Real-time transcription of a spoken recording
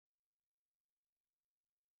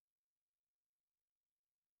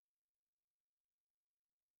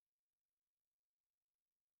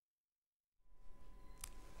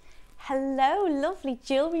Hello, lovely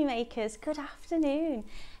jewellery makers. Good afternoon.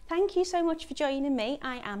 Thank you so much for joining me.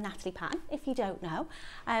 I am Natalie Patten, if you don't know.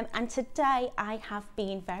 And today I have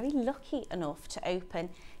been very lucky enough to open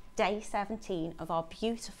day 17 of our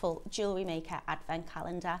beautiful Jewellery Maker advent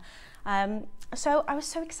calendar. So I was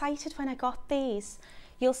so excited when I got these.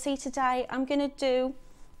 You'll see today I'm going to do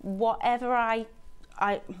whatever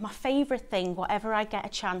my favourite thing, whatever I get a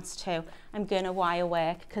chance to, I'm going to wire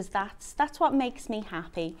work because that's what makes me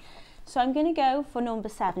happy. So I'm going to go for number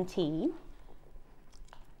 17.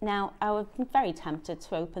 Now I was very tempted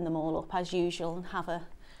to open them all up as usual and have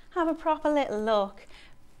a proper little look,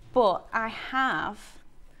 but I have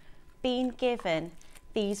been given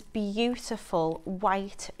these beautiful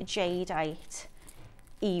white jadeite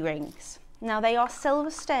earrings. Now they are silver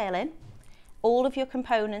sterling. All of your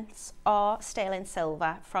components are sterling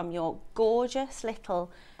silver from your gorgeous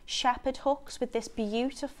little shepherd hooks with this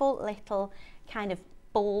beautiful little kind of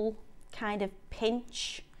ball kind of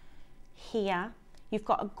pinch here. You've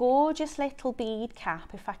got a gorgeous little bead cap,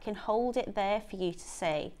 if I can hold it there for you to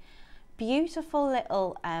see. Beautiful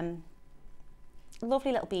little,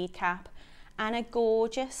 lovely little bead cap, and a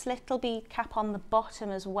gorgeous little bead cap on the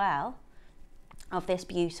bottom as well of this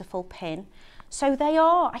beautiful pin. So they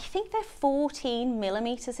are, I think they're 14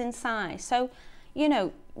 millimeters in size. So, you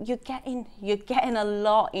know, you're getting a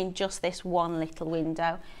lot in just this one little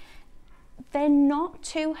window. They're not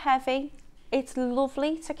too heavy. It's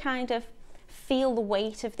lovely to kind of feel the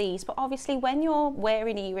weight of these, but obviously when you're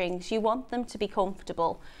wearing earrings, you want them to be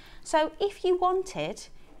comfortable. So if you wanted,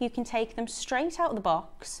 you can take them straight out of the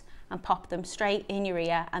box and pop them straight in your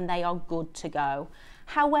ear and they are good to go.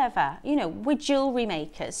 However, you know, we're jewellery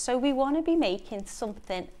makers, so we want to be making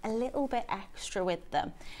something a little bit extra with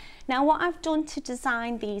them. Now, what I've done to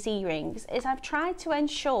design these earrings is I've tried to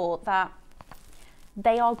ensure that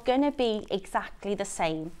they are going to be exactly the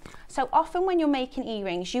same. So often when you're making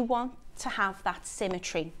earrings, you want to have that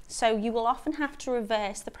symmetry. So you will often have to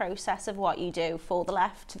reverse the process of what you do for the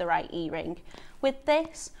left to the right earring. With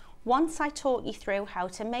this, once I taught you through how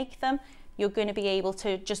to make them, you're going to be able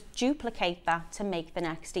to just duplicate that to make the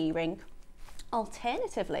next earring.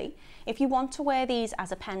 Alternatively, if you want to wear these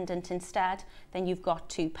as a pendant instead, then you've got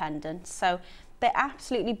two pendants. So they're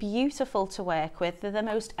absolutely beautiful to work with. They're the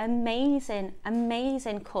most amazing,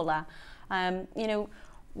 amazing colour. You know,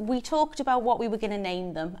 we talked about what we were going to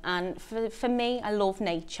name them, and for me, I love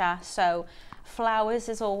nature, so flowers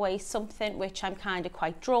is always something which I'm kind of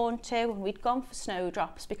quite drawn to, and we'd gone for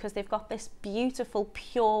snowdrops because they've got this beautiful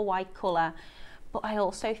pure white colour, but I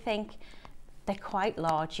also think they're quite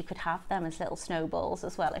large. You could have them as little snowballs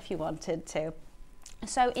as well if you wanted to.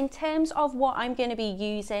 So in terms of what I'm going to be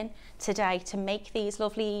using today to make these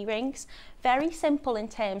lovely earrings, very simple in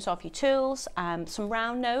terms of your tools. Some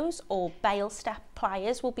round nose or bail step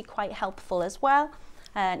pliers will be quite helpful as well.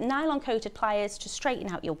 Nylon coated pliers to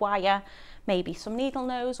straighten out your wire, maybe some needle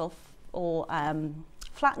nose or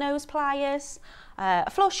flat nose pliers, a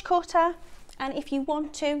flush cutter, and if you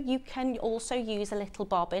want to, you can also use a little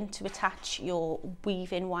bobbin to attach your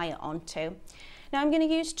weaving wire onto. Now I'm going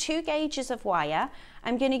to use 2 gauges of wire.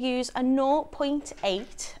 I'm going to use a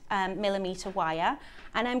 0.8 millimeter wire,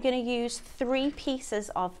 and I'm going to use 3 pieces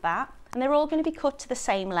of that, and they're all going to be cut to the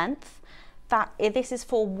same length. This is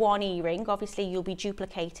for one earring. Obviously you'll be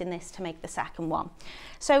duplicating this to make the second one.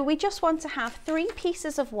 So we just want to have 3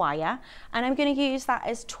 pieces of wire, and I'm going to use that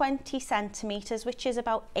as 20 centimeters, which is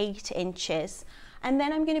about 8 inches. And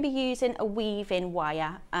then I'm going to be using a weave-in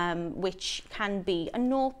wire, which can be a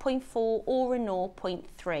 0.4 or a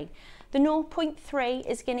 0.3. The 0.3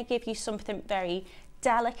 is going to give you something very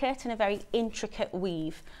delicate and a very intricate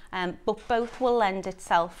weave, but both will lend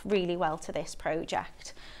itself really well to this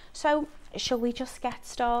project. So shall we just get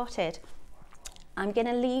started? I'm going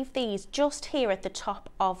to leave these just here at the top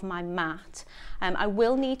of my mat. I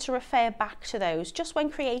will need to refer back to those just when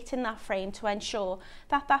creating that frame to ensure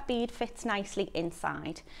that that bead fits nicely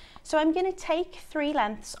inside. So I'm going to take 3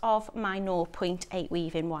 lengths of my 0.8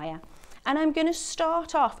 weaving wire, and I'm going to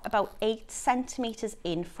start off about 8 centimeters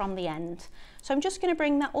in from the end. So I'm just going to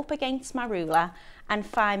bring that up against my ruler and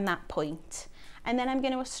find that point. And then I'm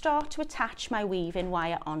going to start to attach my weaving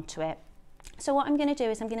wire onto it. So what I'm going to do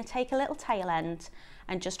is I'm going to take a little tail end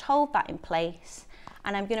and just hold that in place,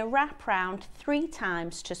 and I'm going to wrap round 3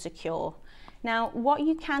 times to secure. Now what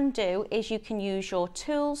you can do is you can use your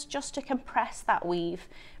tools just to compress that weave,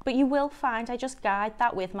 but you will find I just guide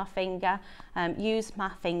that with my finger, use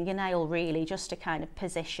my fingernail really just to kind of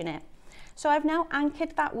position it. So I've now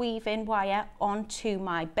anchored that weaving wire onto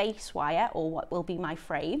my base wire, or what will be my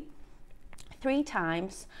frame, 3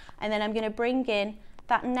 times, and then I'm going to bring in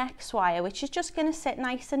that next wire, which is just going to sit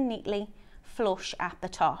nice and neatly flush at the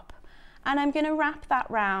top. And I'm going to wrap that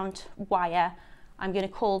round wire. I'm going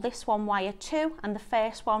to call this one wire 2 and the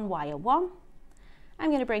first one wire 1. I'm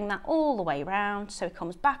going to bring that all the way round so it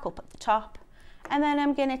comes back up at the top. And then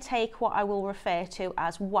I'm going to take what I will refer to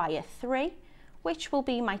as wire 3, which will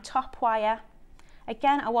be my top wire.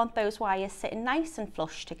 Again, I want those wires sitting nice and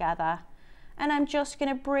flush together. And I'm just going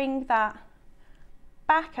to bring that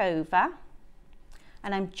back over.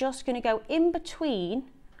 And I'm just going to go in between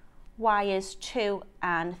wires 2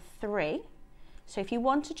 and 3. So if you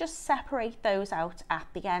want to just separate those out at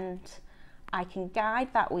the end, I can guide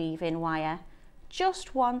that weave-in wire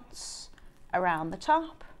just once around the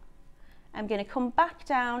top. I'm going to come back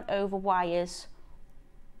down over wires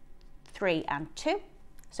 3 and 2,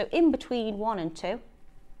 so in between 1 and 2,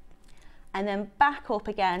 and then back up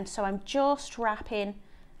again. So I'm just wrapping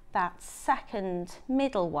that second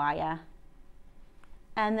middle wire,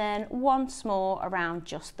 and then once more around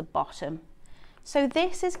just the bottom. So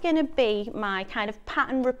this is going to be my kind of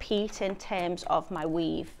pattern repeat in terms of my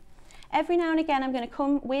weave. Every now and again I'm going to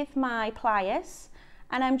come with my pliers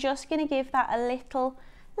and I'm just going to give that a little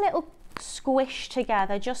squish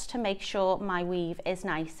together just to make sure my weave is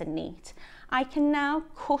nice and neat. I can now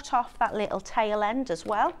cut off that little tail end as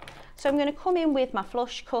well. So I'm going to come in with my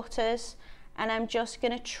flush cutters and I'm just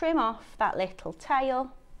going to trim off that little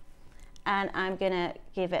tail, and I'm going to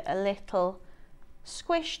give it a little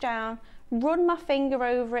squish down, run my finger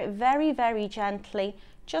over it very, very gently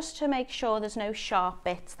just to make sure there's no sharp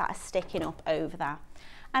bits that are sticking up over that.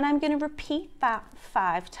 And I'm going to repeat that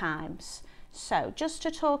 5 times. So just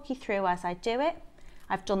to talk you through as I do it,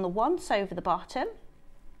 I've done the once over the bottom.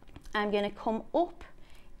 I'm going to come up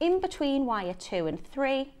in between wire 2 and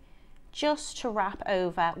 3 just to wrap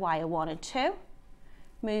over wire 1 and 2,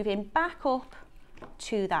 moving back up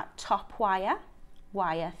to that top wire,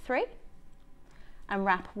 wire 3, and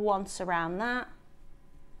wrap once around that,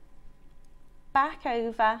 back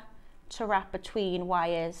over to wrap between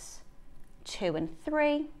wires 2 and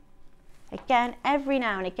 3. Again, every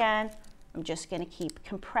now and again, I'm just going to keep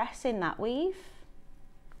compressing that weave.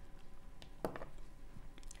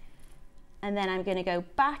 And then I'm going to go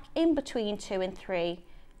back in between 2 and 3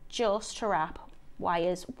 just to wrap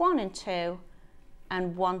wires 1 and 2,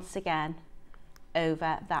 and once again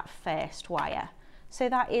over that first wire. So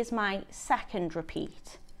that is my second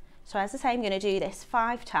repeat. So as I say, I'm going to do this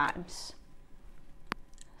 5 times.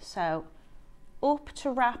 So up to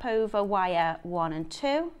wrap over wire 1 and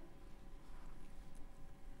 2,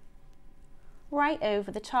 right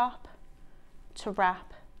over the top to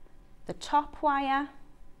wrap the top wire,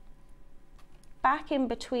 back in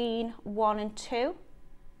between 1 and 2,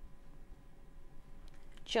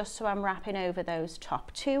 just so I'm wrapping over those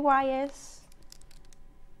top 2 wires.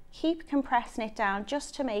 Keep compressing it down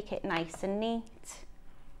just to make it nice and neat.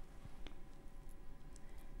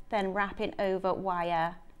 Then wrapping over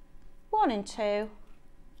wire 1 and 2,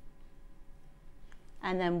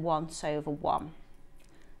 and then once over 1.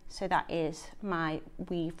 So that is my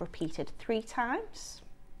weave repeated 3 times.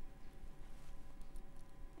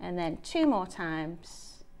 And then 2 more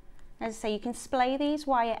times. As I say, you can splay these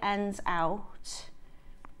wire ends out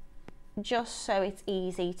just so it's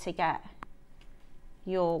easy to get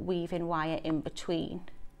your weaving wire in between.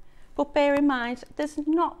 But bear in mind, there's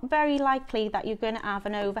not very likely that you're going to have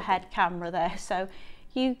an overhead camera there, so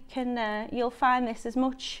you can you'll find this as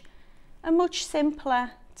a much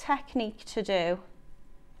simpler technique to do.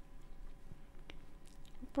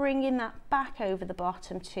 Bringing that back over the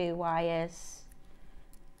bottom 2 wires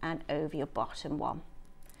and over your bottom 1.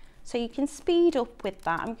 So you can speed up with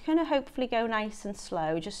that. I'm going to hopefully go nice and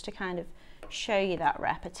slow just to kind of show you that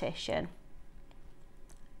repetition.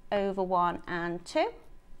 Over 1 and 2.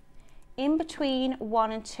 In between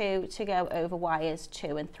 1 and 2 to go over wires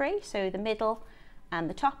 2 and 3, so the middle and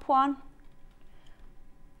the top one.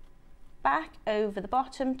 Back over the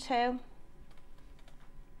bottom 2.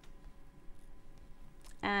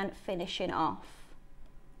 And finishing off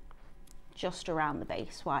just around the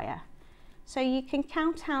base wire. So you can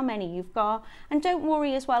count how many you've got, and don't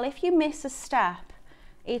worry as well if you miss a step,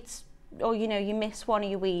 or you miss one of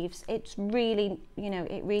your weaves, it's really,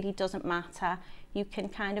 it really doesn't matter. You can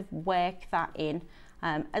kind of work that in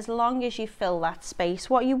as long as you fill that space.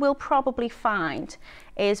 What you will probably find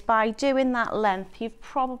is by doing that length, you've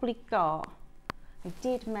probably got, I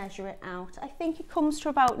did measure it out, I think it comes to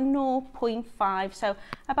about 0.5, so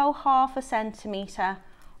about ½ centimetre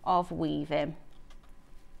of weaving.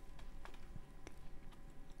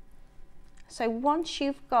 So once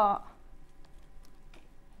you've got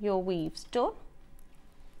your weaves done,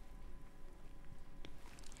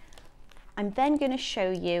 I'm then going to show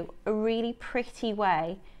you a really pretty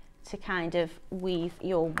way to kind of weave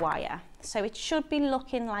your wire. So it should be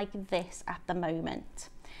looking like this at the moment.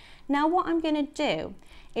 Now what I'm going to do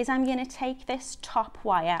is I'm going to take this top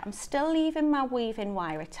wire, I'm still leaving my weaving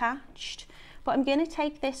wire attached, but I'm going to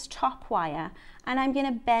take this top wire and I'm going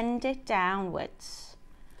to bend it downwards.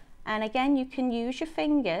 And again, you can use your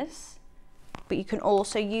fingers, but you can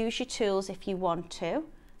also use your tools if you want to.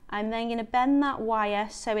 I'm then going to bend that wire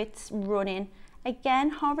so it's running again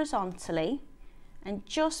horizontally, and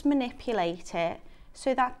just manipulate it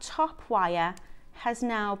so that top wire has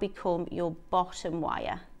now become your bottom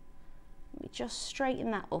wire. Let me just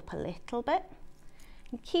straighten that up a little bit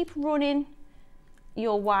and keep running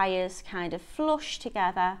your wires kind of flush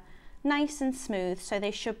together, nice and smooth, so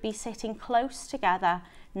they should be sitting close together,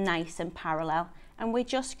 nice and parallel. And we're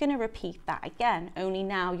just going to repeat that again, only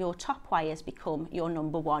now your top wires become your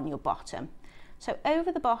number one, your bottom. So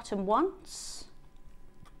over the bottom once,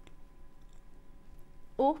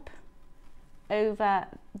 up over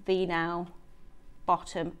the now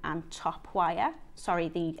bottom and top wire, sorry,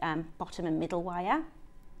 the bottom and middle wire,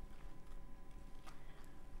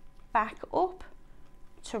 back up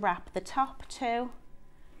to wrap the top two,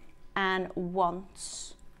 and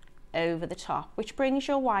once over the top, which brings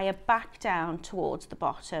your wire back down towards the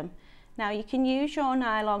bottom. Now you can use your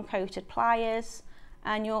nylon coated pliers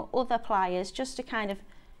and your other pliers just to kind of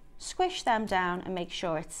squish them down and make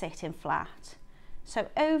sure it's sitting flat. So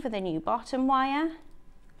over the new bottom wire,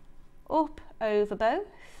 up over both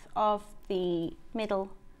of the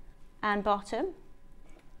middle and bottom,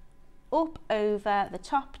 up over the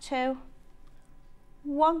top two,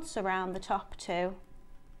 once around the top two,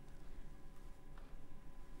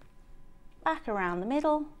 back around the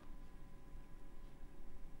middle,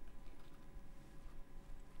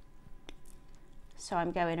 so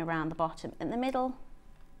I'm going around the bottom and the middle.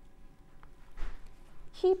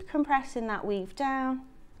 Keep compressing that weave down,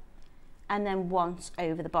 and then once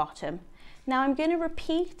over the bottom. Now I'm going to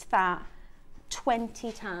repeat that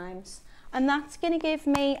 20 times, and that's going to give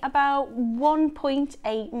me about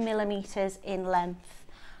 1.8 millimeters in length.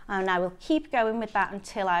 And I will keep going with that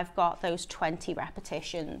until I've got those 20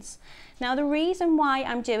 repetitions. Now the reason why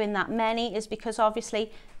I'm doing that many is because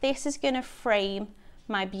obviously this is going to frame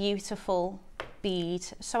my beautiful bead,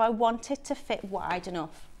 so I want it to fit wide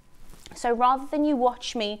enough. So rather than you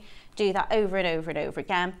watch me do that over and over and over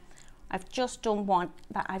again, I've just done one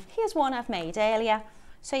that here's one I've made earlier.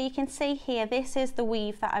 So you can see here, this is the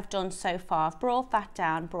weave that I've done so far. I've brought that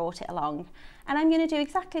down, brought it along, and I'm going to do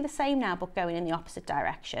exactly the same now, but going in the opposite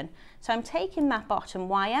direction. So I'm taking that bottom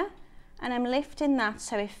wire and I'm lifting that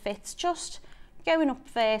so it fits, just going up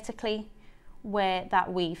vertically where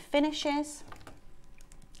that weave finishes.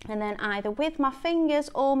 And then either with my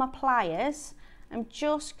fingers or my pliers, I'm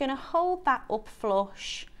just going to hold that up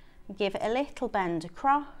flush and give it a little bend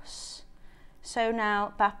across. So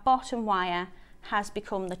now that bottom wire has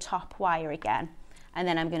become the top wire again. And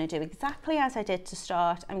then I'm going to do exactly as I did to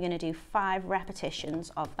start. I'm going to do 5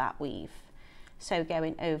 repetitions of that weave. So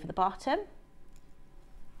going over the bottom,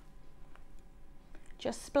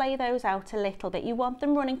 just splay those out a little bit. You want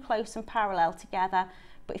them running close and parallel together,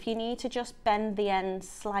 but if you need to just bend the ends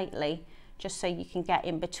slightly, just so you can get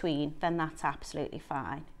in between, then that's absolutely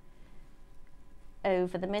fine.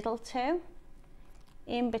 Over the middle 2,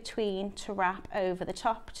 in between to wrap over the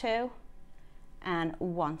top 2, and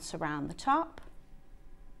once around the top.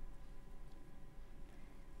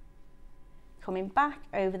 Coming back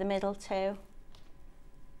over the middle 2,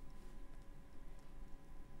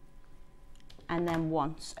 and then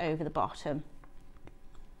once over the bottom.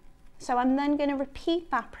 So I'm then going to repeat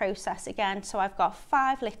that process again. So I've got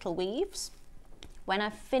 5 little weaves. When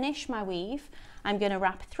I've finished my weave, I'm going to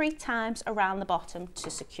wrap 3 times around the bottom to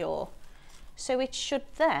secure. So it should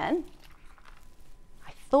then,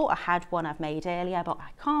 I thought I had one I've made earlier, but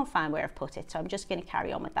I can't find where I've put it. So I'm just going to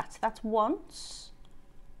carry on with that. So that's once.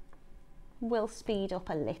 We'll speed up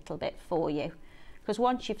a little bit for you, because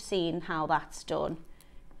once you've seen how that's done,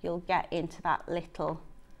 you'll get into that little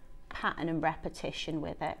pattern and repetition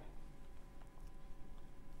with it.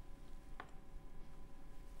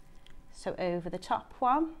 So over the top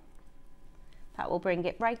one, that will bring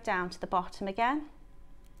it right down to the bottom again,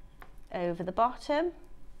 over the bottom,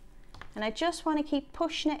 and I just want to keep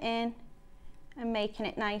pushing it in and making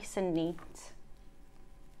it nice and neat.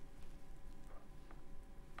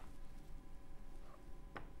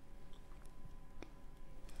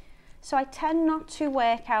 So I tend not to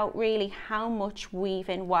work out really how much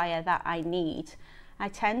weaving wire that I need. I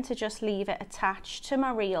tend to just leave it attached to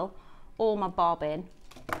my reel or my bobbin,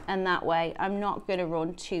 and that way I'm not going to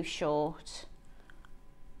run too short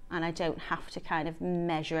and I don't have to kind of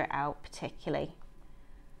measure it out particularly.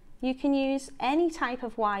 You can use any type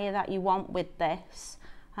of wire that you want with this.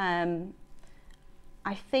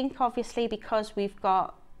 I think obviously because we've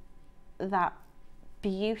got that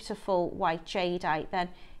beautiful white jadeite, then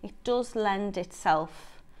it does lend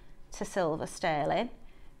itself to silver sterling.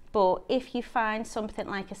 But if you find something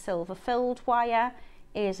like a silver filled wire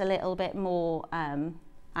is a little bit more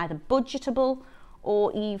either budgetable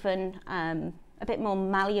or even a bit more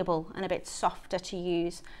malleable and a bit softer to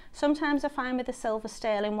use. Sometimes I find with the silver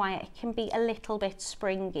sterling wire it can be a little bit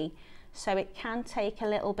springy, so it can take a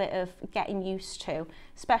little bit of getting used to,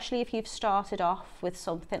 especially if you've started off with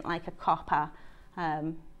something like a copper.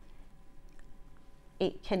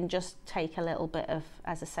 It can just take a little bit of,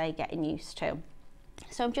 as I say, getting used to.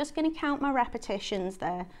 So I'm just going to count my repetitions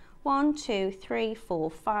there. 1, 2, 3, 4,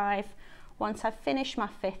 5. Once I've finished my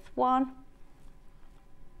 5th one,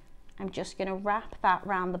 I'm just going to wrap that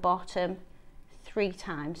round the bottom 3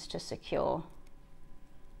 times to secure.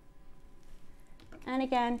 And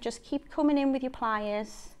again, just keep coming in with your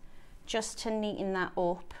pliers just to neaten that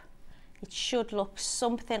up. It should look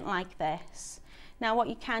something like this. Now what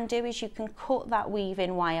you can do is you can cut that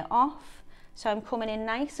weave-in wire off. So I'm coming in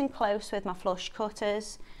nice and close with my flush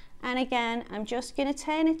cutters, and again I'm just going to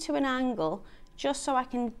turn it to an angle just so I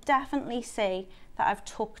can definitely see that I've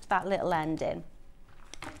tucked that little end in.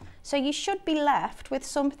 So you should be left with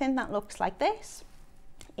something that looks like this.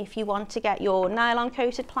 If you want to get your nylon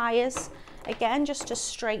coated pliers, again just to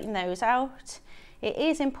straighten those out. It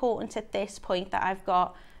is important at this point that I've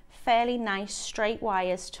got fairly nice straight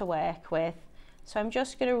wires to work with. So I'm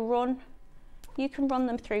just going to run, you can run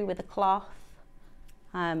them through with a cloth.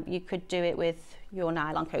 You could do it with your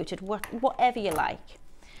nylon coated, whatever you like.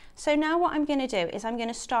 So now what I'm going to do is I'm going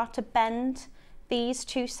to start to bend these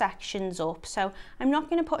 2 sections up. So I'm not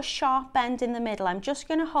going to put a sharp bend in the middle. I'm just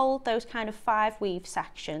going to hold those kind of 5 weave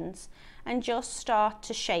sections and just start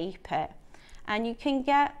to shape it. And you can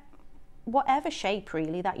get whatever shape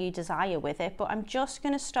really that you desire with it, but I'm just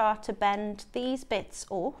going to start to bend these bits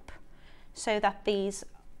up so that these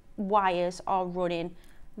wires are running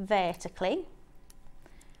vertically.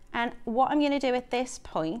 And what I'm going to do at this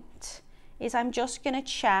point is I'm just going to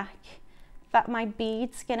check that my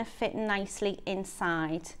bead's going to fit nicely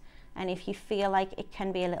inside, and if you feel like it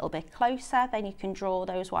can be a little bit closer, then you can draw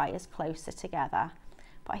those wires closer together.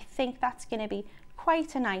 But I think that's going to be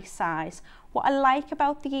quite a nice size. What I like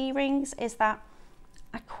about the earrings is that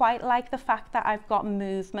I quite like the fact that I've got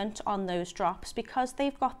movement on those drops because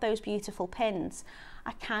they've got those beautiful pins.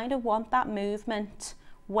 I kind of want that movement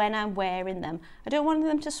when I'm wearing them. I don't want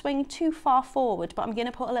them to swing too far forward, but I'm going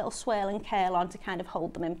to put a little swirl and curl on to kind of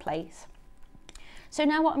hold them in place. So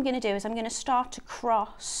now what I'm going to do is I'm going to start to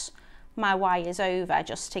cross my wires over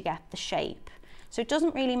just to get the shape. So it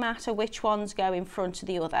doesn't really matter which ones go in front of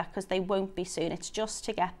the other because they won't be soon. It's just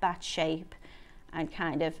to get that shape and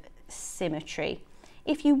kind of symmetry.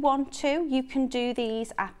 If you want to, you can do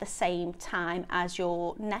these at the same time as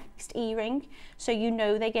your next earring, so you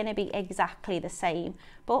know they're going to be exactly the same.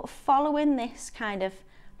 But following this kind of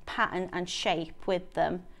pattern and shape with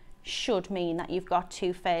them should mean that you've got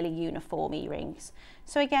 2 fairly uniform earrings.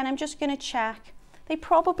 So again, I'm just going to check. They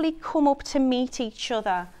probably come up to meet each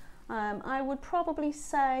other. I would probably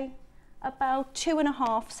say about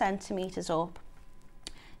 2.5 centimeters up.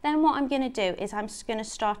 Then what I'm going to do is I'm just going to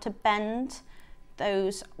start to bend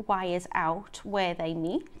those wires out where they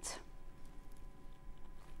meet.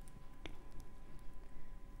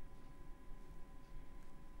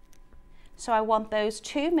 So I want those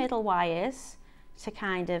 2 middle wires to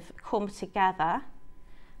kind of come together,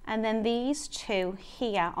 and then these 2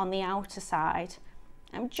 here on the outer side,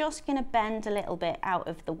 I'm just going to bend a little bit out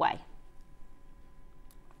of the way.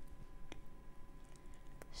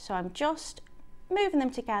 So I'm just moving them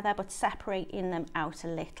together but separating them out a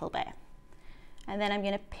little bit. And then I'm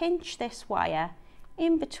going to pinch this wire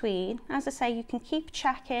in between. As I say, you can keep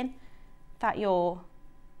checking that your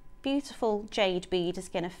beautiful jade bead is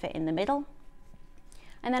going to fit in the middle.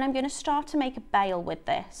 And then I'm going to start to make a bail with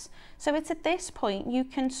this. So it's at this point you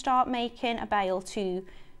can start making a bail to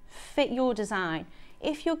fit your design.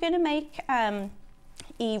 If you're going to make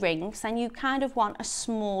earrings, then you kind of want a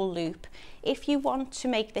small loop. If you want to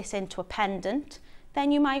make this into a pendant,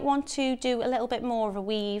 then you might want to do a little bit more of a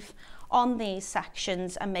weave on these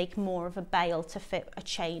sections and make more of a bail to fit a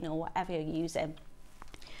chain or whatever you're using.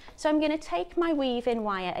 So I'm going to take my weave-in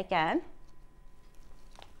wire again,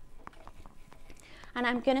 and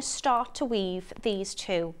I'm going to start to weave these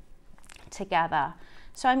 2 together.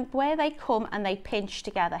 So where they come and they pinch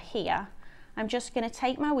together here, I'm just going to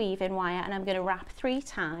take my weave-in wire and I'm going to wrap 3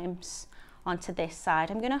 times onto this side.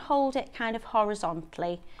 I'm going to hold it kind of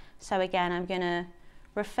horizontally. So again, I'm going to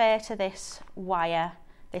refer to this wire,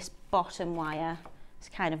 this bottom wire, as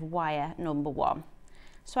kind of wire number 1.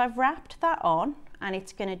 So I've wrapped that on, and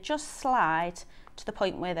it's going to just slide to the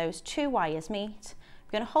point where those 2 wires meet.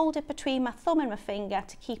 I'm going to hold it between my thumb and my finger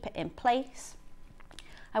to keep it in place.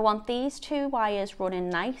 I want these 2 wires running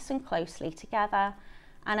nice and closely together,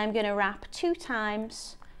 and I'm going to wrap 2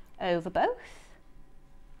 times over both.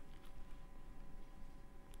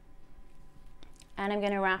 And I'm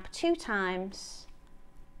going to wrap 2 times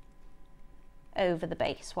over the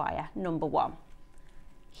base wire, number 1.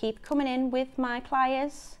 Keep coming in with my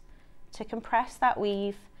pliers to compress that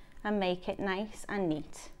weave and make it nice and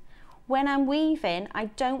neat. When I'm weaving, I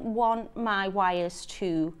don't want my wires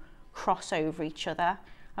to cross over each other.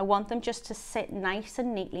 I want them just to sit nice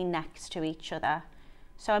and neatly next to each other.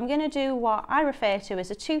 So I'm going to do what I refer to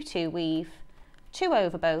as a 2-2 weave, 2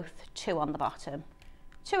 over both, 2 on the bottom,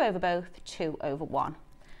 2 over both, 2 over 1.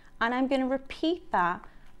 And I'm going to repeat that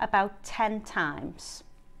about 10 times.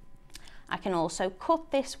 I can also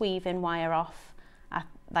cut this weaving wire off at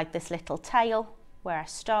like this little tail where I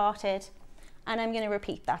started, and I'm going to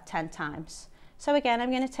repeat that 10 times. So again, I'm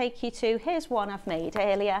going to take you to, here's one I've made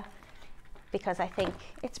earlier, because I think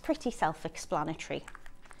it's pretty self-explanatory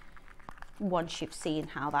once you've seen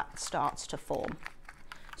how that starts to form.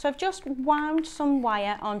 So I've just wound some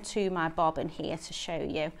wire onto my bobbin here to show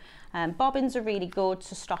you. Bobbins are really good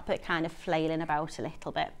to stop it kind of flailing about a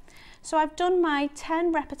little bit. So I've done my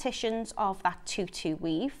 10 repetitions of that 2-2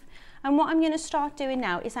 weave, and what I'm going to start doing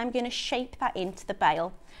now is I'm going to shape that into the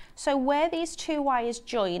bail. So where these 2 wires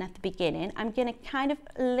join at the beginning, I'm going to kind of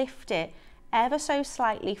lift it ever so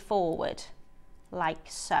slightly forward, like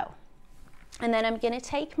so. And then I'm going to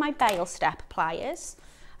take my bail step pliers,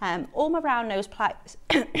 all my round nose pliers,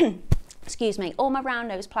 excuse me, all my round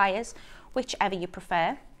nose pliers, whichever you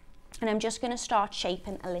prefer. And I'm just going to start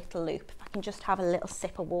shaping a little loop. If I can just have a little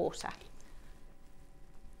sip of water.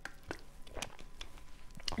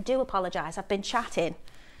 I do apologise, I've been chatting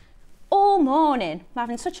all morning. I'm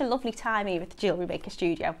having such a lovely time here at the Jewellery Maker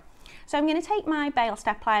studio. So I'm going to take my bail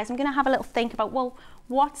step pliers, I'm going to have a little think about, well,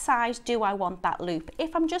 what size do I want that loop?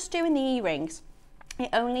 If I'm just doing the earrings, it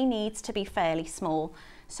only needs to be fairly small.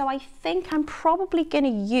 So I think I'm probably going to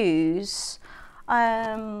use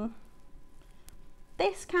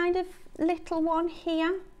this kind of little one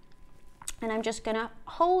here, and I'm just going to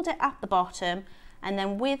hold it at the bottom, and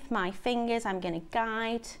then with my fingers I'm going to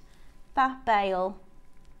guide that bail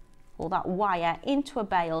or that wire into a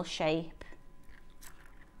bail shape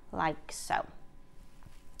like so.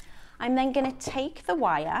 I'm then going to take the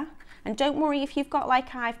wire, and don't worry if you've got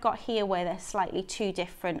like I've got here where they're slightly 2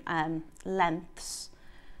 different lengths.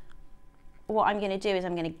 What I'm going to do is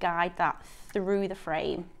I'm going to guide that through the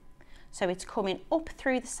frame. So it's coming up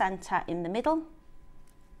through the centre in the middle.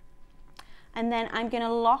 And then I'm going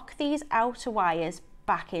to lock these outer wires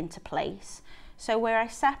back into place. So where I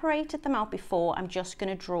separated them out before, I'm just going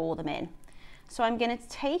to draw them in. So I'm going to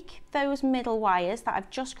take those middle wires that I've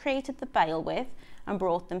just created the bail with and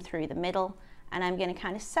brought them through the middle. And I'm going to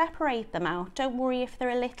kind of separate them out. Don't worry if they're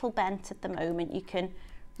a little bent at the moment, you can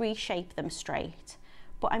reshape them straight.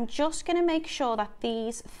 But I'm just going to make sure that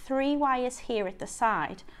these 3 wires here at the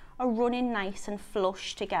side are running nice and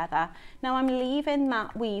flush together. Now I'm leaving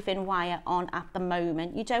that weaving wire on at the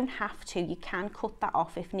moment. You don't have to, you can cut that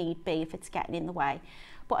off if need be, if it's getting in the way.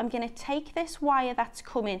 But I'm going to take this wire that's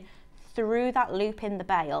coming through that loop in the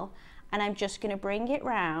bail, and I'm just going to bring it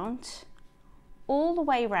round, all the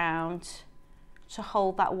way round to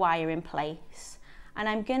hold that wire in place. And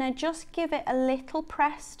I'm going to just give it a little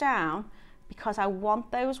press down because I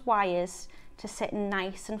want those wires to sit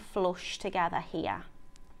nice and flush together here.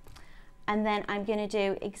 And then I'm going to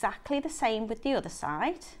do exactly the same with the other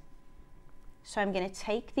side. So I'm going to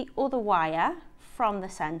take the other wire from the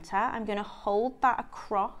centre, I'm going to hold that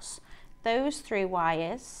across those 3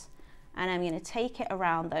 wires, and I'm going to take it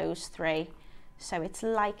around those 3. So it's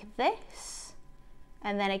like this,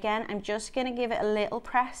 and then again I'm just going to give it a little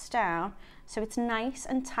press down so it's nice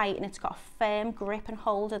and tight and it's got a firm grip and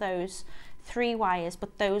hold of those 3 wires,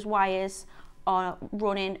 but those wires are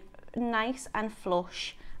running nice and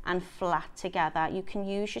flush and flat together. You can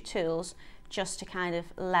use your tools just to kind of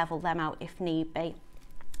level them out if need be.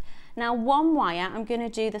 Now one wire, I'm going to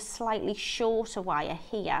do the slightly shorter wire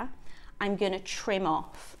here, I'm going to trim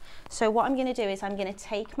off. So what I'm going to do is I'm going to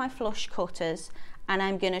take my flush cutters and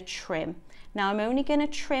I'm going to trim. Now I'm only going to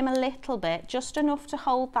trim a little bit, just enough to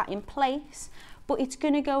hold that in place, but it's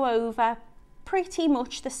going to go over pretty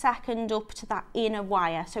much the second up to that inner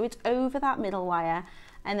wire. So it's over that middle wire,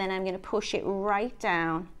 and then I'm going to push it right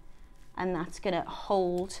down and that's going to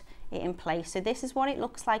hold it in place. So this is what it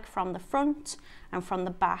looks like from the front, and from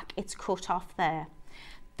the back it's cut off there.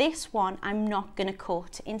 This one I'm not going to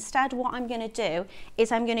cut. Instead, what I'm going to do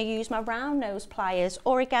is I'm going to use my round nose pliers,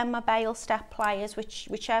 or again my bail step pliers,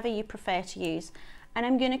 whichever you prefer to use, and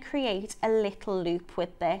I'm going to create a little loop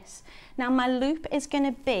with this. Now my loop is going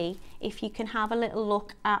to be, if you can have a little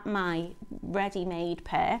look at my ready-made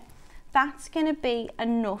pair, that's going to be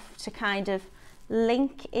enough to kind of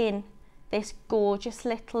link in this gorgeous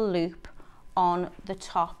little loop on the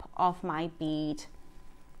top of my bead.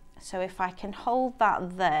 So if I can hold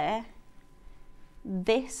that there,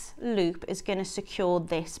 this loop is going to secure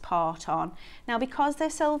this part on. Now because they're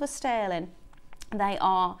silver sterling, they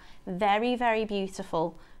are very, very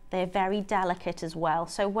beautiful. They're very delicate as well.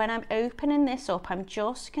 So when I'm opening this up, I'm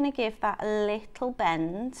just going to give that a little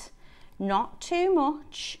bend, not too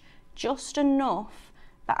much, just enough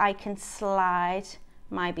that I can slide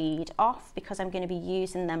my bead off, because I'm going to be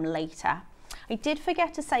using them later. I did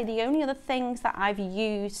forget to say the only other things that I've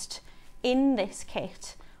used in this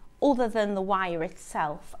kit, other than the wire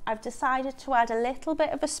itself, I've decided to add a little bit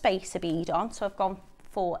of a spacer bead on. So I've gone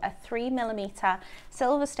for a 3mm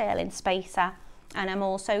silver sterling spacer, and I'm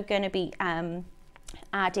also going to be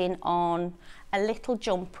adding on a little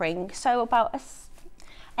jump ring. So about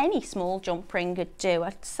any small jump ring would do.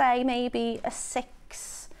 I'd say maybe a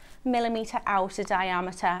 6mm outer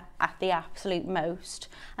diameter at the absolute most,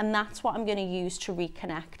 and that's what I'm going to use to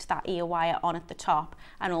reconnect that ear wire on at the top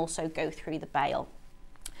and also go through the bail.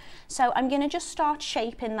 So I'm going to just start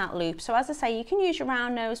shaping that loop. So as I say, you can use your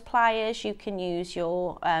round nose pliers, you can use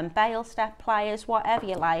your bail step pliers, whatever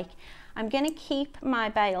you like. I'm going to keep my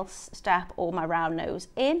bail step or my round nose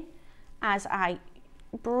in as I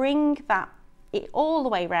bring it all the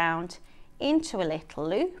way round into a little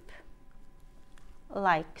loop,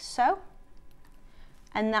 like so,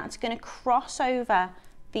 and that's going to cross over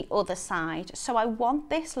the other side. So I want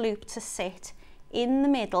this loop to sit in the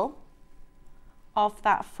middle of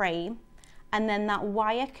that frame, and then that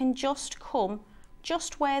wire can just come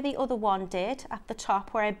just where the other one did at the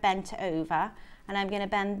top, where I bent it over, and I'm going to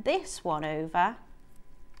bend this one over,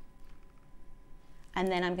 and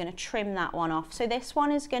then I'm going to trim that one off. So this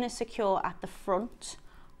one is going to secure at the front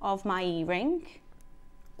of my earring,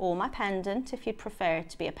 or my pendant if you prefer it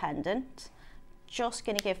to be a pendant. Just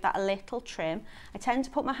going to give that a little trim. I tend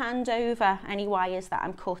to put my hand over any wires that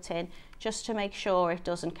I'm cutting, just to make sure it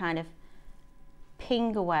doesn't kind of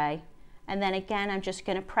ping away. And then again, I'm just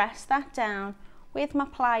going to press that down with my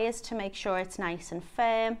pliers to make sure it's nice and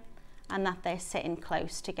firm and that they're sitting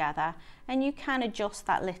close together. And you can adjust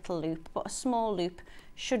that little loop, but a small loop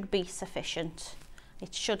should be sufficient.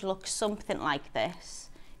 It should look something like this.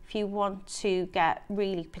 If you want to get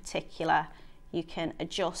really particular, you can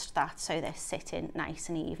adjust that so they're sitting nice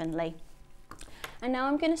and evenly. And now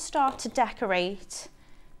I'm going to start to decorate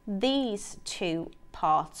these two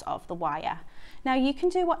parts of the wire. Now you can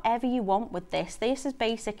do whatever you want with this. This is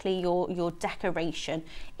basically your decoration.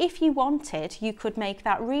 If you wanted, you could make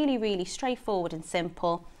that really, really straightforward and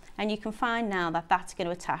simple, and you can find now that that's going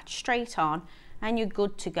to attach straight on and you're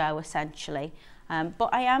good to go essentially. But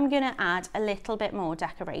I am going to add a little bit more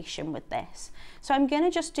decoration with this. So I'm going to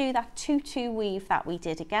just do that 2-2 weave that we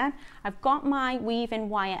did again. I've got my weaving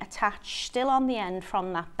wire attached still on the end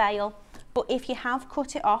from that bail, but if you have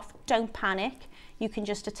cut it off, don't panic. You can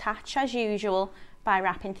just attach as usual by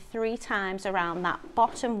wrapping 3 times around that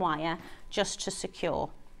bottom wire just to secure.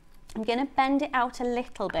 I'm going to bend it out a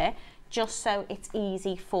little bit just so it's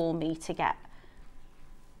easy for me to get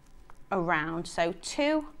around. So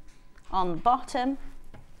 2 on the bottom,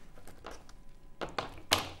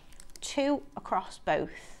 2 across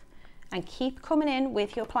both, and keep coming in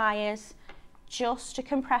with your pliers just to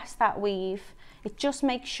compress that weave. It just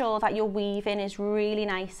makes sure that your weaving is really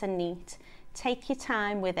nice and neat. Take your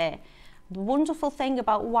time with it. The wonderful thing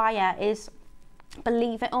about wire is,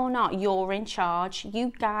 believe it or not, you're in charge.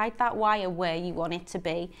 You guide that wire where you want it to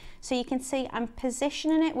be. So you can see I'm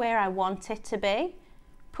positioning it where I want it to be,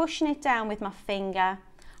 pushing it down with my finger.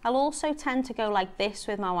 I'll also tend to go like this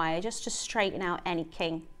with my wire just to straighten out any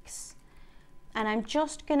kinks. And I'm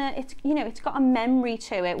just gonna, it's got a memory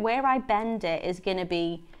to it. Where I bend it is gonna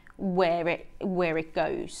be where it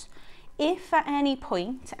goes. If at any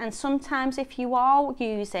point, and sometimes if you are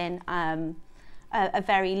using a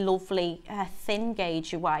very lovely thin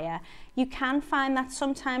gauge wire, you can find that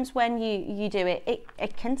sometimes when you do it,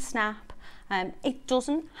 it can snap. It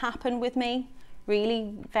doesn't happen with me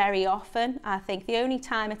really very often. I think the only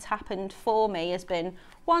time it's happened for me has been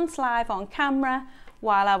once live on camera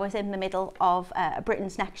while I was in the middle of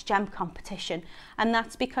Britain's Next Gem competition, and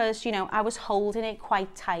that's because, you know, I was holding it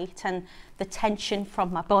quite tight and the tension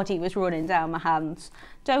from my body was running down my hands.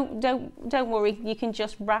 Don't worry, you can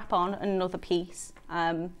just wrap on another piece,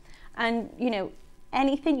 and you know,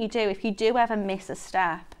 anything you do, if you do ever miss a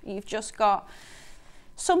step, you've just got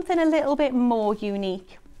something a little bit more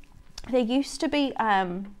unique. There used to be,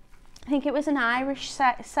 I think it was an Irish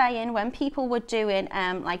saying, when people were doing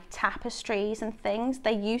like tapestries and things,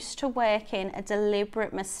 they used to work in a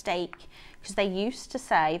deliberate mistake, because they used to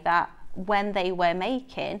say that when they were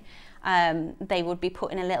making, they would be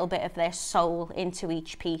putting a little bit of their soul into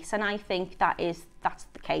each piece. And I think that's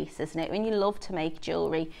the case, isn't it? When you love to make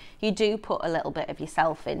jewellery, you do put a little bit of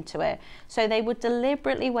yourself into it. So they would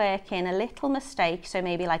deliberately work in a little mistake, so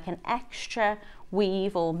maybe like an extra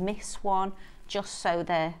weave or miss one, just so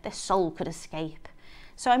their soul could escape.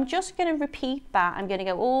 So I'm just going to repeat that. I'm going to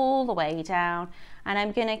go all the way down, and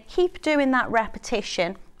I'm going to keep doing that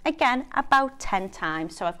repetition again about 10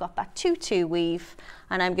 times. So I've got that 2-2 weave,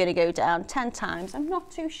 and I'm going to go down 10 times. I'm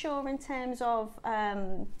not too sure in terms of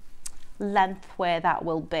length where that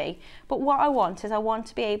will be, but what I want is I want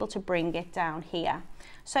to be able to bring it down here.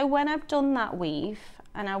 So when I've done that weave,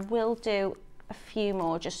 and I will do a few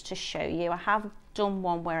more just to show you, I have done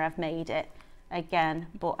one where I've made it again,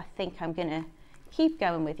 but I think I'm going to keep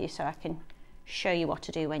going with you so I can show you what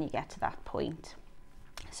to do when you get to that point.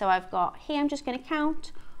 So I've got here, I'm just going to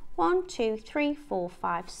count 1, 2, 3, 4,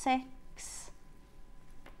 5, 6,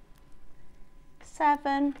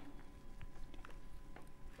 7,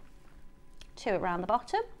 2 around the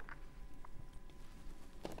bottom,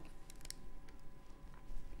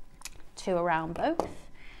 2 around both.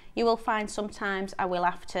 You will find sometimes I will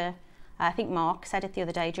have to, I think Mark said it the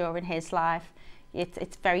other day during his live,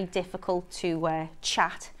 it's very difficult to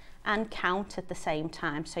chat and count at the same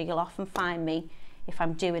time. So you'll often find me, if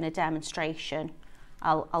I'm doing a demonstration,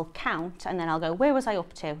 I'll count and then I'll go, where was I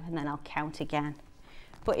up to? And then I'll count again.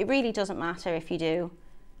 But it really doesn't matter if you do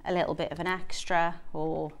a little bit of an extra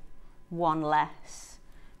or one less.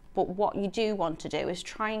 But what you do want to do is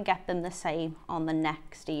try and get them the same on the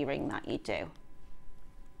next earring that you do.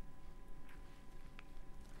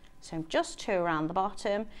 So just 2 around the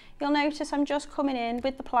bottom. You'll notice I'm just coming in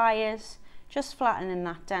with the pliers, just flattening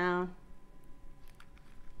that down.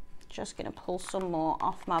 Just going to pull some more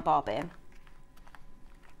off my bobbin.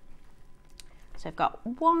 So I've got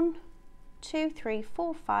 1, 2, 3,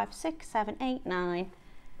 4, 5, 6, 7, 8, 9.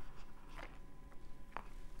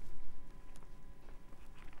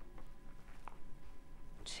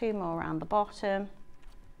 Two more around the bottom,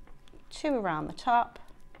 2 around the top,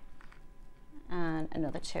 and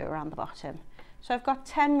another 2 around the bottom. So I've got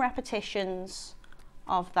 10 repetitions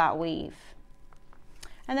of that weave.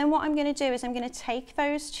 And then what I'm going to do is I'm going to take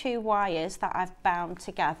those 2 wires that I've bound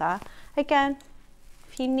together. Again,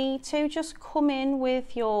 if you need to, just come in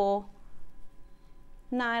with your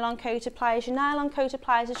nylon coated pliers. Your nylon coated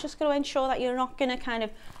pliers is just going to ensure that you're not going to kind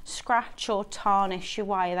of scratch or tarnish your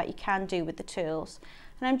wire, that you can do with the tools.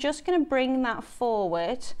 And I'm just going to bring that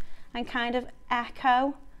forward and kind of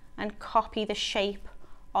echo and copy the shape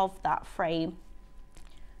of that frame,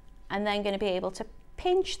 and then going to be able to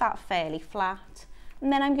pinch that fairly flat,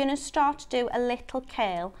 and then I'm going to start to do a little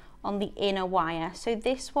curl on the inner wire. So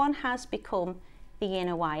this one has become the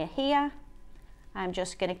inner wire here. I'm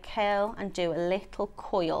just going to curl and do a little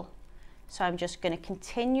coil. So I'm just going to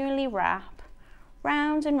continually wrap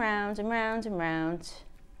round and round and round and round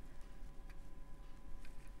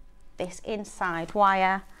this inside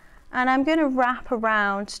wire, and I'm going to wrap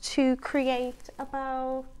around to create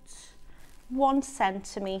about 1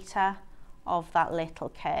 centimetre of that little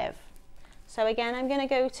curve. So again, I'm going to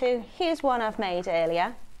go to, here's one I've made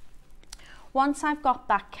earlier. Once I've got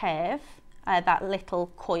that curve, that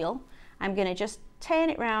little coil, I'm going to just turn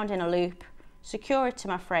it round in a loop, secure it to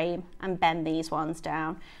my frame, and bend these ones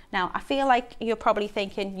down. Now I feel like you're probably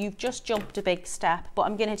thinking you've just jumped a big step, but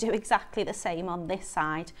I'm going to do exactly the same on this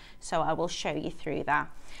side, so I will show you through that.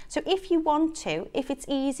 So if you want to, if it's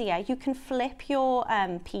easier, you can flip your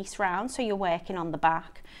piece round so you're working on the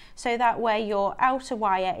back, so that way your outer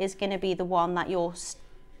wire is going to be the one that you're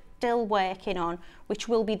still working on, which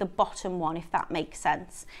will be the bottom one, if that makes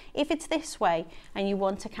sense. If it's this way and you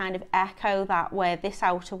want to kind of echo that, where this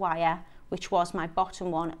outer wire, which was my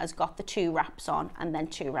bottom one, has got the 2 wraps on and then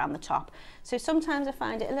 2 around the top. So sometimes I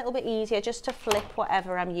find it a little bit easier just to flip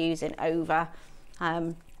whatever I'm using over.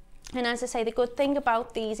 And as I say, the good thing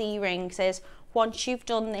about these earrings is once you've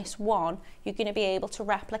done this one, you're going to be able to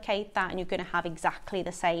replicate that, and you're going to have exactly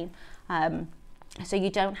the same. So you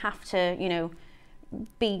don't have to, you know,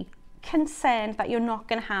 be concerned that you're not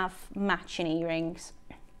going to have matching earrings.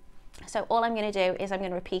 So all I'm going to do is I'm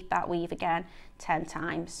going to repeat that weave again 10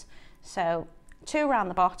 times. So 2 around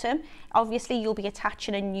the bottom. Obviously you'll be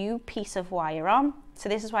attaching a new piece of wire on. So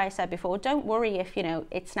this is why I said before, don't worry if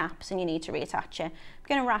it snaps and you need to reattach it. I'm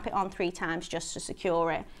going to wrap it on 3 times just to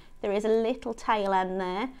secure it. There is a little tail end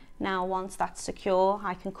there. Now once that's secure,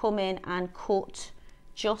 I can come in and cut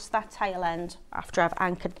just that tail end after I've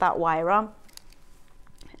anchored that wire on.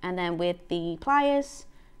 And then with the pliers,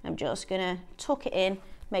 I'm just going to tuck it in,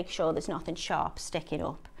 make sure there's nothing sharp sticking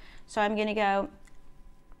up. So I'm going to go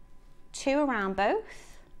 2 around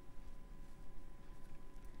both.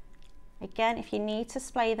 Again, if you need to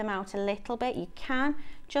splay them out a little bit, you can.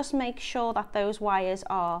 Just make sure that those wires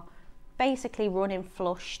are basically running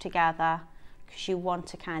flush together, because you want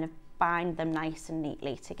to kind of bind them nice and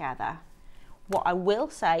neatly together. What I will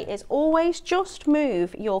say is always just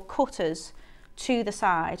move your cutters to the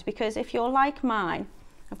side, because if you're like mine,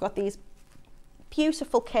 I've got these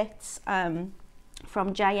beautiful kits from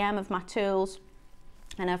JM of my tools,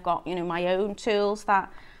 and I've got my own tools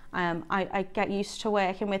that I get used to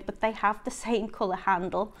working with, but they have the same colour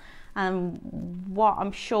handle. What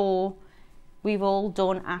I'm sure we've all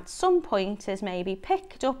done at some point is maybe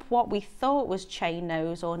picked up what we thought was chain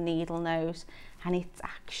nose or needle nose, and it's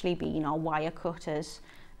actually been our wire cutters,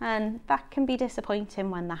 and that can be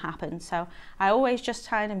disappointing when that happens. So I always just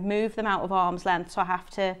kind of move them out of arm's length, so I have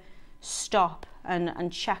to stop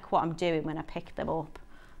and check what I'm doing when I pick them up.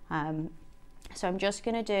 So I'm just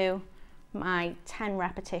going to do my 10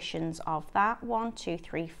 repetitions of that. 1, 2,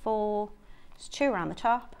 3, 4. It's 2 around the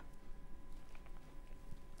top,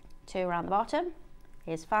 2 around the bottom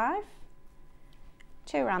is 5,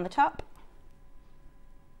 2 around the top,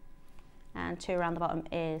 and 2 around the bottom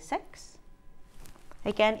is 6.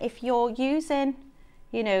 Again, if you're using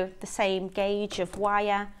the same gauge of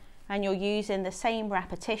wire and you're using the same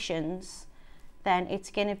repetitions, then it's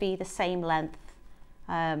going to be the same length,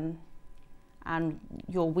 and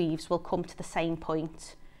your weaves will come to the same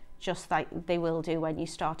point, just like they will do when you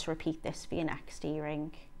start to repeat this for your next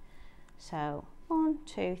earring. So 1,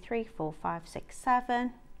 2, 3, 4, 5, 6,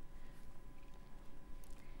 7,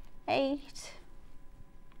 8,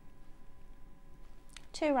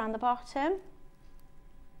 2 around the bottom,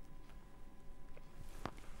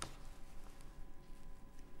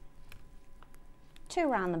 2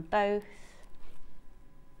 around them both,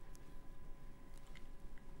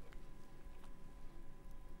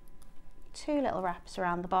 2 little wraps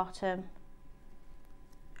around the bottom,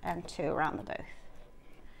 and 2 around the both.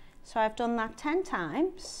 So I've done that 10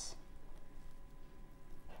 times.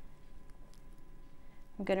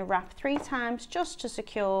 I'm going to wrap 3 times just to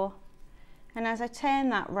secure, and as I turn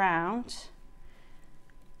that round,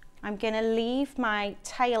 I'm going to leave my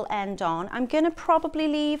tail end on. I'm going to probably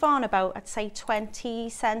leave on about, I'd say 20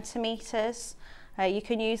 centimetres. You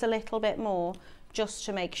can use a little bit more just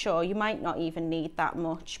to make sure. You might not even need that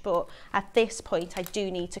much, but at this point I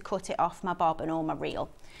do need to cut it off my bobbin or my reel.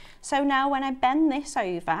 So now when I bend this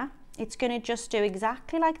over, it's going to just do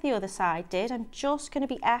exactly like the other side did. I'm just going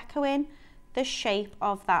to be echoing the shape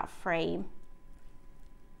of that frame.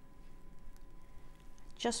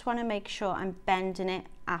 Just want to make sure I'm bending it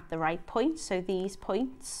at the right point, so these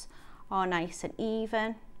points are nice and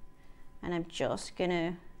even, and I'm just going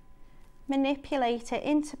to manipulate it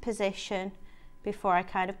into position before I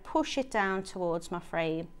kind of push it down towards my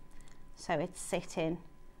frame, so it's sitting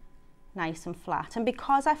nice and flat. And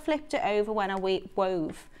because I flipped it over when I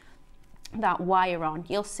wove that wire on,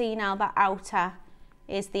 you'll see now that outer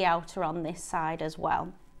is the outer on this side as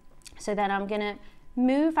well. So then I'm going to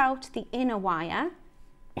move out the inner wire,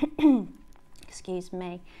 excuse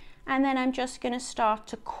me, and then I'm just going to start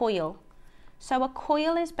to coil. So a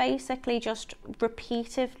coil is basically just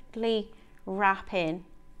repeatedly wrapping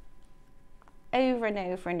over and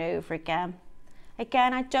over and over again.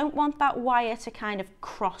 Again, I don't want that wire to kind of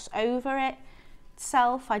cross over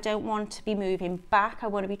itself. I don't want to be moving back. I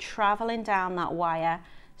want to be traveling down that wire.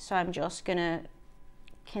 So I'm just going to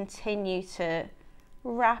continue to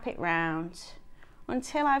wrap it round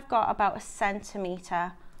until I've got about 1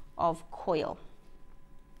 centimetre of coil.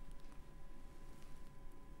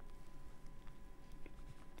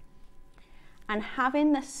 And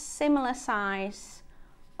having the similar size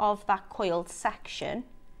of that coiled section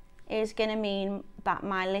is going to mean that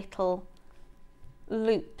my little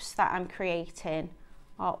loops that I'm creating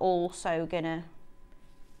are also going to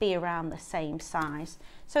be around the same size.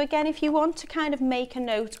 So again, if you want to kind of make a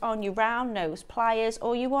note on your round nose pliers,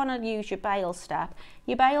 or you want to use your bail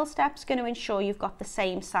step's going to ensure you've got the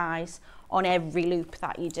same size on every loop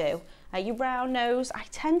that you do. Your round nose, I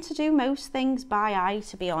tend to do most things by eye,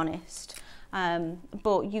 to be honest,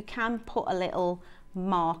 but you can put a little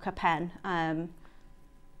marker pen,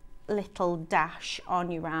 little dash on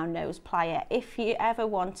your round nose plier if you ever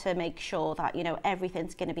want to make sure that, you know,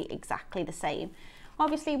 everything's going to be exactly the same.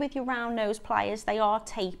 Obviously with your round nose pliers, they are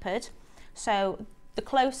tapered, so the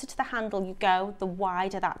closer to the handle you go, the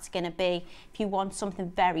wider that's going to be. If you want something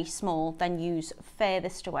very small, then use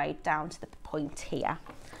furthest away down to the point here.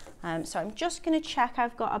 So I'm just going to check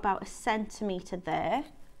I've got about 1 centimetre there.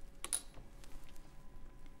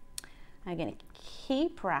 I'm going to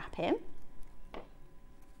keep wrapping.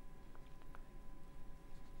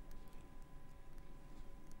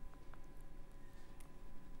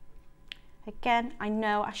 Again, I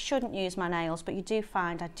know I shouldn't use my nails, but you do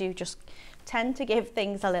find I do just tend to give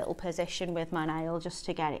things a little position with my nail just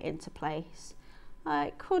to get it into place.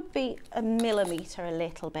 It could be 1 millimetre a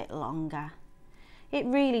little bit longer. It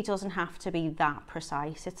really doesn't have to be that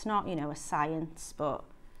precise. It's not, you know, a science, but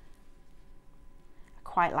I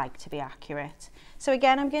quite like to be accurate. So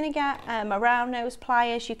again, I'm going to get my round nose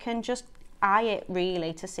pliers. You can just eye it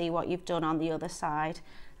really to see what you've done on the other side.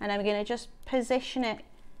 And I'm going to just position it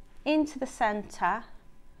into the centre.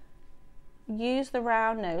 Use the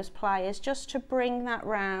round nose pliers just to bring that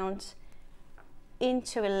round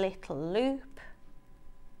into a little loop.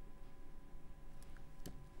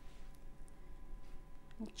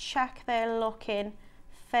 Check they're looking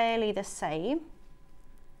fairly the same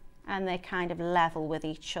and they're kind of level with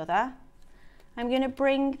each other. I'm going to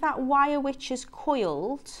bring that wire which is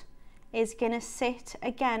coiled is going to sit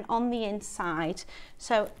again on the inside.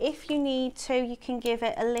 So if you need to, you can give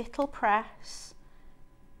it a little press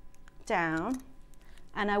down,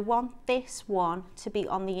 and I want this one to be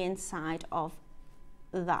on the inside of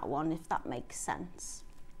that one, if that makes sense.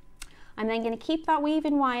 I'm then going to keep that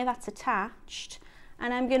weaving wire that's attached,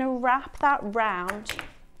 and I'm going to wrap that round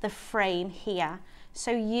the frame here.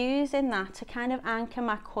 So using that to kind of anchor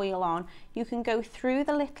my coil on, you can go through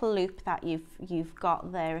the little loop that you've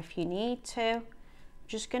got there if you need to.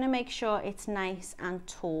 Just going to make sure it's nice and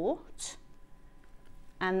taut,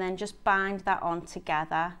 and then just bind that on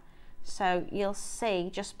together. So you'll see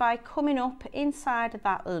just by coming up inside of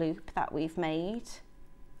that loop that we've made,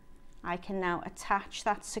 I can now attach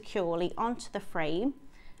that securely onto the frame,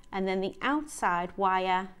 and then the outside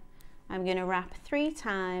wire I'm going to wrap 3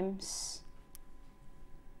 times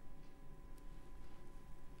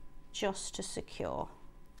just to secure.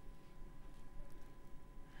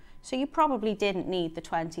 So you probably didn't need the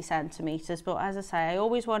 20 centimetres, but as I say, I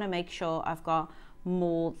always want to make sure I've got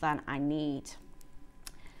more than I need.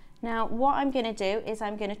 Now what I'm going to do is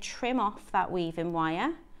I'm going to trim off that weaving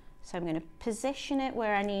wire. So I'm going to position it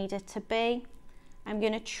where I need it to be. I'm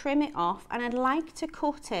going to trim it off, and I'd like to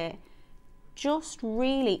cut it just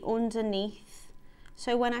really underneath.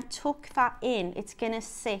 So when I tuck that in, it's going to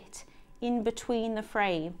sit in between the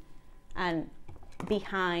frame and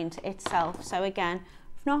behind itself. So again,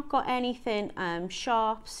 I've not got anything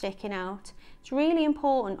sharp sticking out. It's really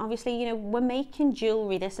important, obviously, you know, we're making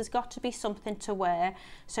jewellery, this has got to be something to wear,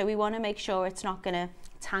 so we want to make sure it's not going to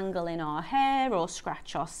tangle in our hair or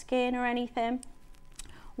scratch our skin or anything.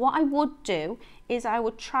 What I would do is I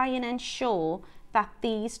would try and ensure that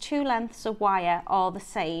these 2 lengths of wire are the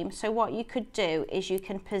same. So what you could do is you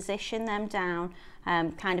can position them down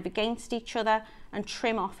kind of against each other and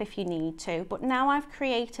trim off if you need to. But now I've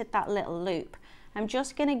created that little loop, I'm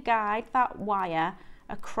just going to guide that wire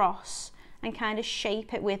across and kind of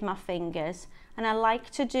shape it with my fingers. And I like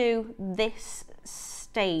to do this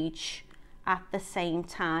stage at the same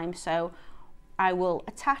time. So I will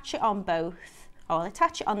attach it on both, or I'll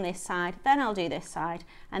attach it on this side, then I'll do this side,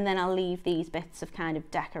 and then I'll leave these bits of kind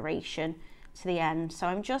of decoration to the end. So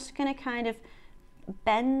I'm just going to kind of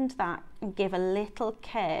bend that and give a little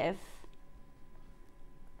curve.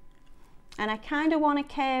 And I kind of want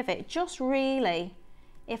to curve it just really,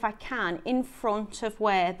 if I can, in front of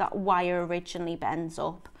where that wire originally bends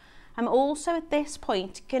up. I'm also at this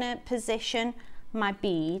point going to position my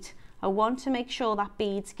bead. I want to make sure that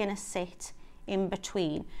bead's going to sit in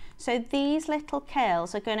between. So these little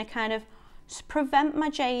curls are going to kind of prevent my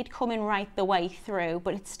jade coming right the way through,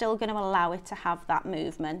 but it's still going to allow it to have that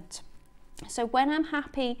movement. So when I'm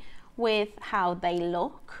happy with how they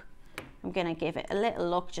look, I'm going to give it a little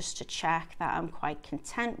look just to check that I'm quite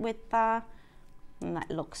content with that, and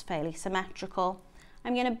that looks fairly symmetrical.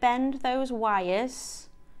 I'm going to bend those wires.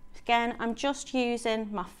 Again, I'm just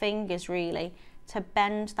using my fingers really to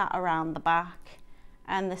bend that around the back,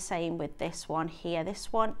 and the same with this one here.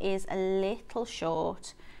 This one is a little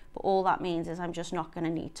short, but all that means is I'm just not going to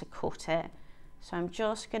need to cut it. So I'm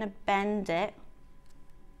just going to bend it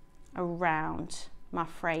around my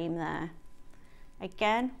frame there.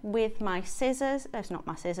 Again, with my scissors, that's not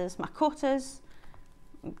my scissors, my cutters,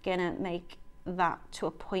 I'm going to make that to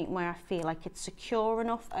a point where I feel like it's secure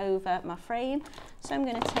enough over my frame. So I'm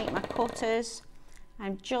going to take my cutters,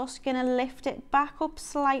 I'm just going to lift it back up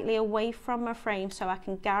slightly away from my frame so I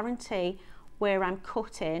can guarantee where I'm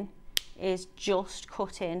cutting is just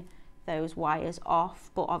cutting those wires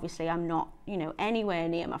off, but obviously I'm not, you know, anywhere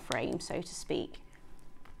near my frame, so to speak.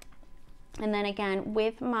 And then again,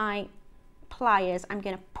 with my pliers, I'm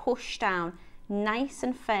going to push down nice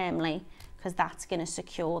and firmly because that's going to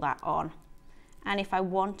secure that on. And if I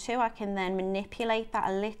want to, I can then manipulate that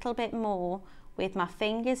a little bit more with my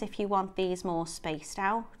fingers. If you want these more spaced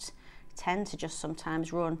out, I tend to just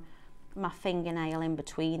sometimes run my fingernail in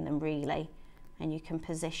between them really, and you can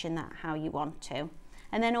position that how you want to.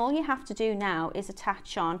 And then all you have to do now is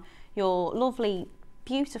attach on your lovely,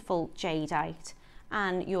 beautiful jadeite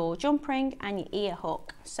and your jump ring and your ear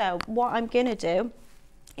hook. So what I'm going to do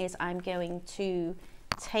is I'm going to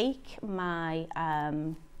take my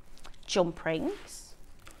jump rings,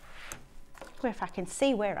 where if I can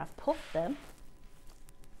see where I've put them.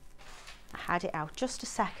 I had it out just a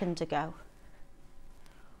second ago.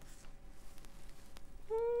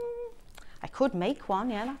 I could make one,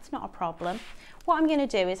 yeah, that's not a problem. What I'm going to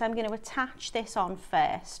do is I'm going to attach this on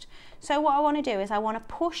first. So what I want to do is I want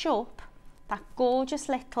to push up that gorgeous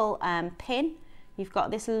little pin. You've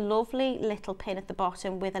got this lovely little pin at the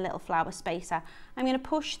bottom with a little flower spacer. I'm going to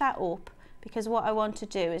push that up because what I want to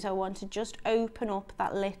do is I want to just open up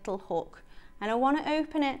that little hook, and I want to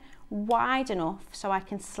open it wide enough so I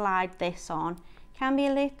can slide this on. Can be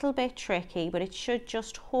a little bit tricky, but it should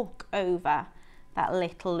just hook over that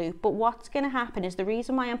little loop. But what's going to happen is, the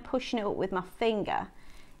reason why I'm pushing it up with my finger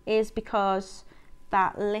is because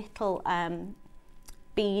that little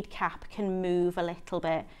bead cap can move a little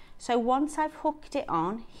bit. So once I've hooked it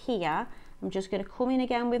on here, I'm just going to come in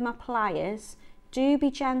again with my pliers. Do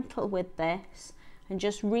be gentle with this and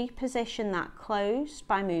just reposition that closed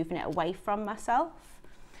by moving it away from myself.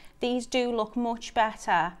 These do look much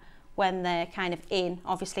better when they're kind of in.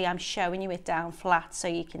 Obviously I'm showing you it down flat so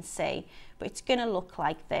you can see, but it's going to look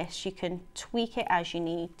like this. You can tweak it as you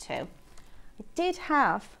need to. I did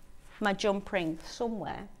have my jump ring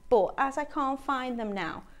somewhere, but as I can't find them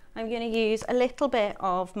now, I'm going to use a little bit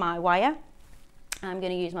of my wire. I'm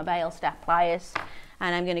going to use my bail step pliers,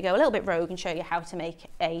 and I'm going to go a little bit rogue and show you how to make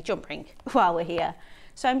a jump ring while we're here.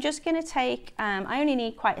 So I'm just going to take, I only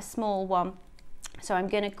need quite a small one, so I'm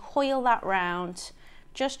going to coil that round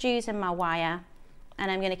just using my wire,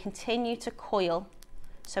 and I'm going to continue to coil.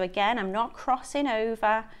 So again, I'm not crossing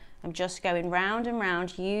over, I'm just going round and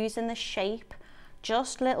round using the shape,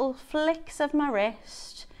 just little flicks of my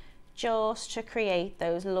wrist, just to create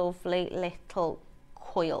those lovely little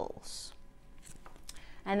coils.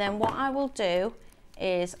 And then what I will do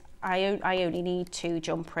is I only need 2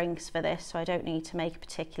 jump rings for this, so I don't need to make a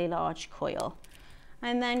particularly large coil.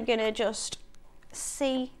 I'm then going to just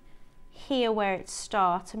see here where it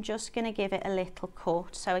starts. I'm just going to give it a little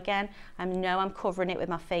cut. So again, I know I'm covering it with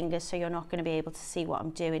my fingers, so you're not going to be able to see what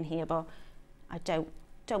I'm doing here, but I don't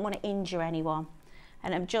want to injure anyone.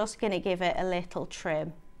 And I'm just going to give it a little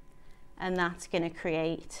trim, and that's going to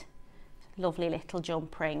create a lovely little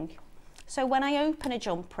jump ring. So when I open a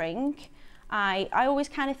jump ring, I always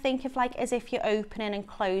kind of think of like as if you're opening and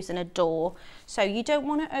closing a door. So you don't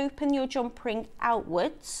want to open your jump ring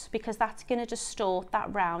outwards because that's going to distort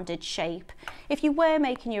that rounded shape. If you were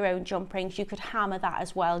making your own jump rings, you could hammer that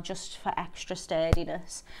as well just for extra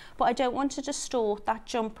sturdiness. But I don't want to distort that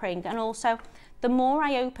jump ring, and also the more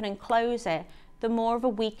I open and close it, the more of a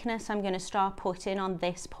weakness I'm going to start putting on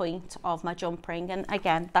this point of my jump ring, and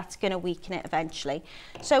again that's going to weaken it eventually.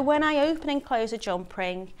 So when I open and close a jump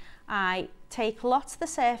ring, I take lots of the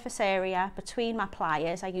surface area between my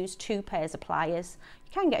pliers. I use 2 pairs of pliers.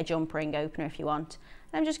 You can get a jump ring opener if you want.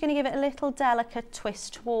 And I'm just going to give it a little delicate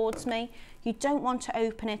twist towards me. You don't want to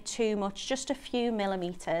open it too much, just a few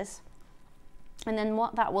millimeters. And then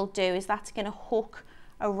what that will do is that's going to hook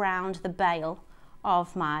around the bail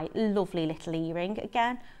of my lovely little earring.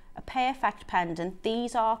 Again, a perfect pendant.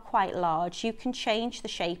 These are quite large. You can change the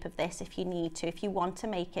shape of this if you need to. If you want to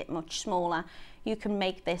make it much smaller, you can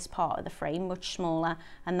make this part of the frame much smaller,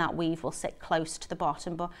 and that weave will sit close to the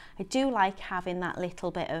bottom. But I do like having that little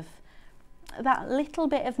bit of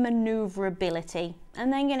maneuverability.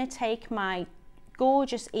 And then I'm going to take my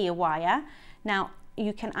gorgeous ear wire. Now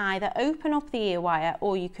you can either open up the ear wire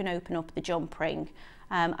or you can open up the jump ring.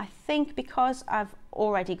 I think because I've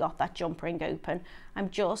already got that jump ring open, I'm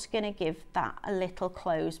just going to give that a little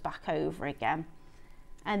close back over again.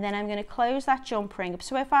 And then I'm going to close that jump ring up.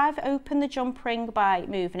 So if I've opened the jump ring by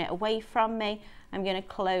moving it away from me, I'm going to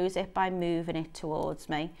close it by moving it towards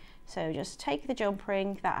me. So just take the jump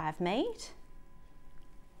ring that I've made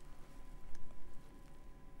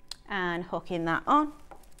and hooking that on,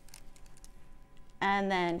 and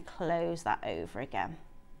then close that over again.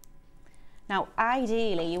 Now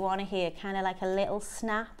ideally you want to hear kind of like a little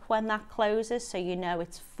snap when that closes, so you know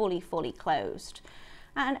it's fully closed.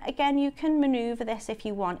 And again, you can maneuver this if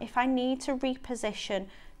you want. If I need to reposition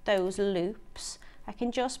those loops, I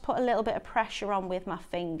can just put a little bit of pressure on with my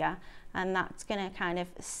finger, and that's going to kind of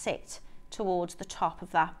sit towards the top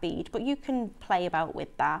of that bead, but you can play about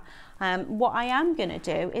with that. What I am going to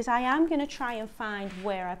do is I am going to try and find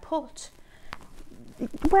where I put,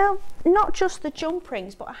 well, not just the jump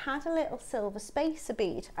rings, but I had a little silver spacer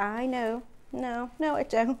bead. I know, no I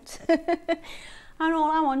don't. And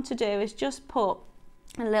all I want to do is just put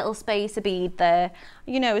a little spacer bead there.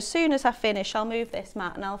 You know, as soon as I finish, I'll move this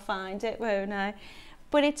mat and I'll find it, won't I?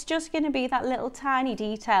 But it's just going to be that little tiny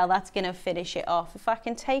detail that's going to finish it off. If I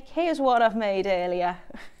can take, here's what I've made earlier.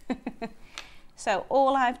 So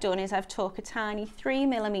all I've done is I've took a tiny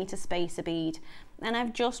 3mm spacer bead and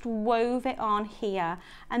I've just wove it on here,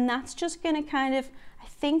 and that's just going to kind of, I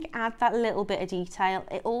think, add that little bit of detail.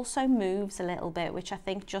 It also moves a little bit, which I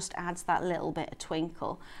think just adds that little bit of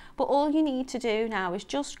twinkle. But all you need to do now is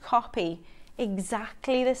just copy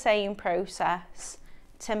exactly the same process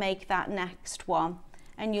to make that next one,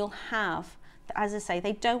 and you'll have, as I say,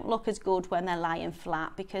 they don't look as good when they're lying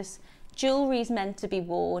flat because jewellery's meant to be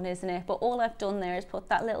worn, isn't it? But all I've done there is put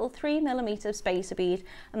that little 3mm spacer bead,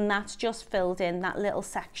 and that's just filled in that little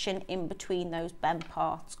section in between those bent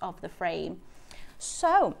parts of the frame.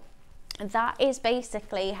 So that is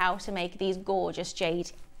basically how to make these gorgeous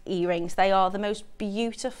jade earrings. They are the most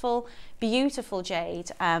beautiful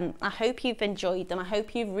jade. I hope you've enjoyed them. I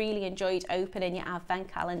hope you've really enjoyed opening your advent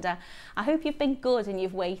calendar. I hope you've been good and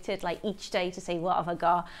you've waited like each day to see what have I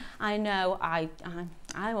got. I know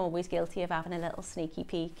I'm always guilty of having a little sneaky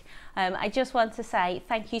peek. I just want to say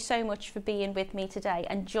thank you so much for being with me today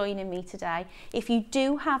and joining me today. If you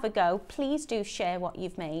do have a go, please do share what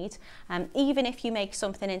you've made. Even if you make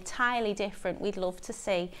something entirely different, we'd love to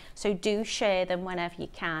see. So do share them whenever you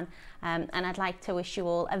can. And I'd like to wish you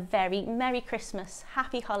all a very Merry Christmas,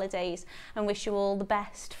 Happy Holidays, and wish you all the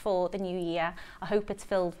best for the new year. I hope it's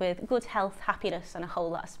filled with good health, happiness, and a whole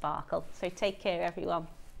lot of sparkle. So take care, everyone.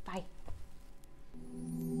 Bye.